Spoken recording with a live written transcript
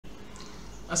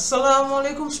Assalamu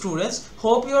alaikum students.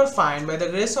 Hope you are fine by the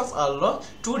grace of Allah.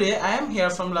 Today I am here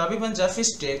from Labiban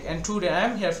Jafis Tech and today I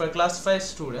am here for class 5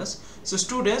 students. So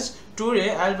students,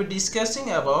 today I will be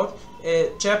discussing about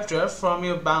a chapter from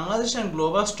your Bangladesh and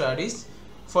Global Studies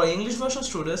for English version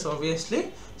students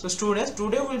obviously. So students,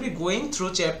 today we will be going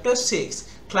through chapter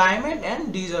 6, Climate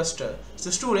and Disaster. So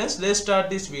students, let's start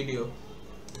this video.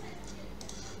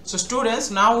 So students,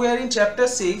 now we are in chapter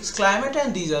 6, Climate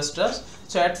and Disasters.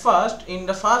 So at first, in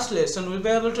the first lesson, we'll be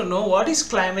able to know what is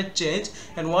climate change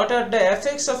and what are the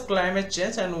effects of climate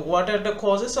change and what are the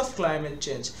causes of climate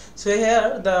change. So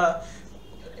here the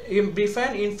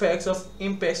different impacts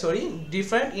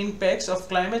of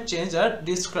climate change are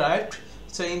described.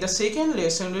 So in the second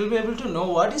lesson, we'll be able to know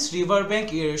what is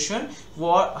riverbank erosion,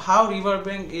 how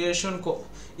riverbank erosion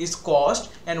is caused,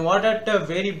 and what are the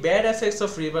very bad effects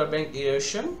of riverbank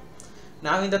erosion.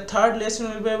 Now in the third lesson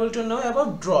we will be able to know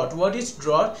about drought, what is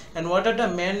drought and what are the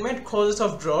man-made causes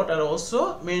of drought are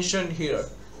also mentioned here.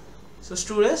 So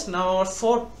students, now our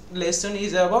fourth lesson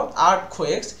is about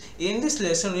earthquakes. In this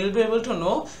lesson we will be able to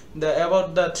know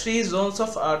about the three zones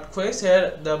of earthquakes.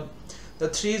 Here the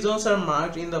three zones are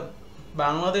marked in the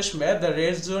Bangladesh map. The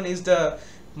red zone is the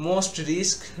most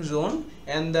risk zone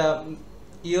and the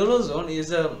yellow zone is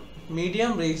the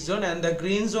medium risk zone and the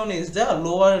green zone is the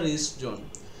lower risk zone.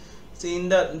 So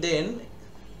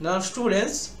now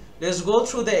students, let's go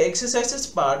through the exercises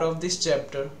part of this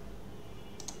chapter.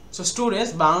 So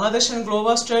students, Bangladesh and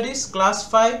Global Studies, Class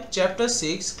 5, Chapter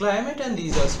 6, Climate and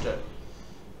Disaster.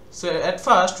 So at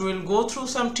first we will go through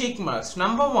some tick marks.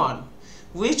 Number 1.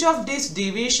 Which of these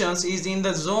divisions is in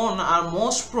the zone are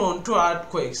most prone to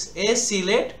earthquakes? A.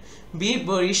 Sylhet, B.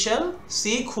 Barishal,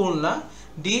 C. Khulna,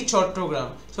 D.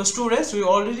 Chattogram. So students, we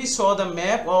already saw the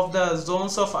map of the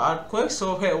zones of earthquakes.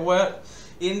 So where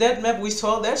in that map we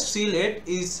saw that Sylhet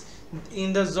is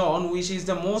in the zone which is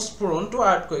the most prone to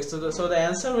earthquakes. So the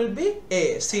answer will be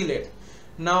A. Sylhet.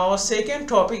 Now our second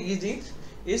topic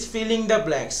is filling the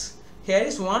blanks. Here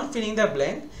is one filling the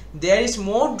blank. There is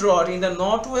more drought in the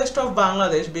northwest of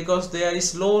Bangladesh because there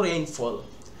is low rainfall.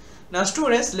 Now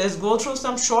students, let's go through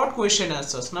some short question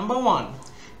answers. Number 1.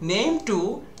 Name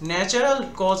 2 natural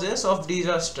causes of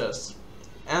disasters.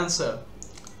 Answer.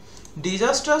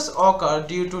 Disasters occur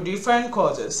due to different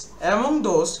causes. Among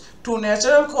those, 2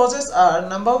 natural causes are: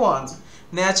 number 1,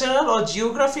 natural or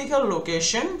geographical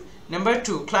location. Number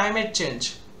 2, climate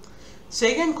change.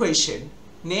 Second question.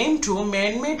 Name 2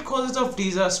 man-made causes of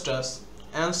disasters.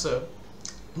 Answer.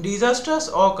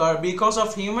 Disasters occur because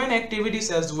of human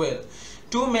activities as well.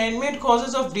 2 man-made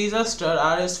causes of disaster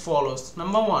are as follows.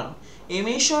 Number 1,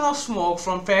 emission of smoke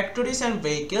from factories and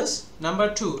vehicles.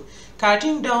 Number 2,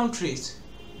 cutting down trees.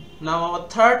 Now our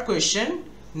third question,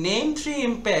 name 3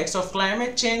 impacts of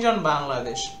climate change on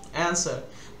Bangladesh. Answer.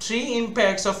 3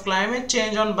 impacts of climate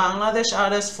change on Bangladesh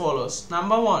are as follows.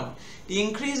 Number 1,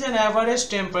 increase in average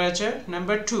temperature.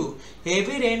 Number 2,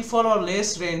 heavy rainfall or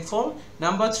less rainfall.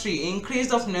 Number 3,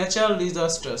 increase of natural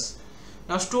disasters.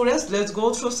 Now students, let's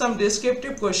go through some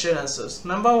descriptive question answers.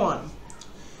 Number 1,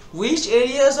 which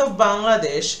areas of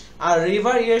Bangladesh are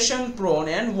river erosion prone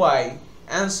and why?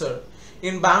 Answer.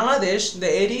 In Bangladesh, the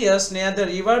areas near the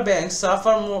river banks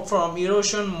suffer from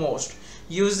erosion most.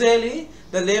 Usually,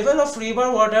 the level of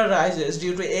river water rises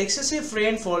due to excessive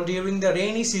rainfall during the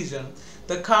rainy season.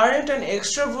 The current and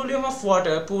extra volume of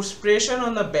water puts pressure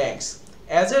on the banks.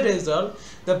 As a result,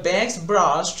 the banks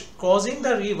burst, causing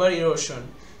the river erosion.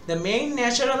 The main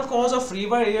natural cause of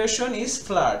river erosion is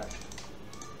flood.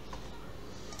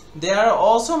 There are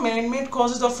also man-made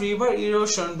causes of river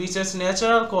erosion which are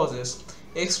natural causes.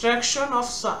 Extraction of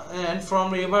sand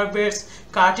from riverbeds,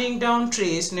 cutting down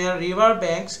trees near river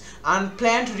banks,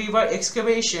 unplanned river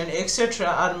excavation, etc.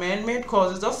 are man-made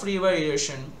causes of river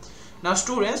erosion. Now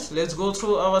students, let's go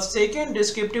through our second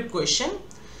descriptive question.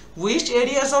 Which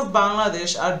areas of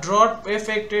Bangladesh are drought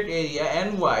affected area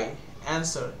and why?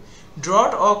 Answer.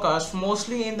 Drought occurs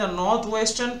mostly in the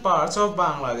northwestern parts of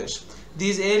Bangladesh.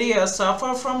 These areas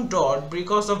suffer from drought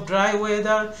because of dry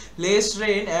weather, less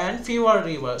rain and fewer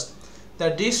rivers. The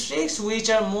districts which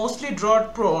are mostly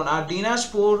drought prone are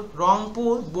Dinajpur,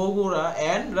 Rangpur, Bogura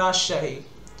and Rajshahi.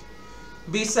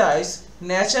 Besides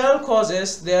natural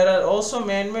causes, there are also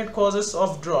man-made causes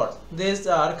of drought. These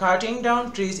are cutting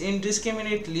down trees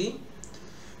indiscriminately,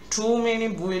 too many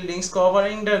buildings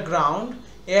covering the ground,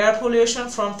 air pollution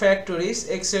from factories,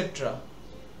 etc.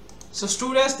 So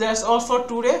students, that's all for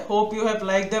today. Hope you have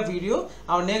liked the video.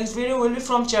 Our next video will be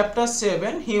from chapter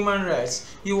 7, Human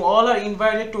Rights. You all are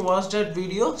invited to watch that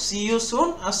video. See you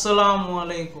soon. Assalamu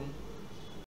alaikum.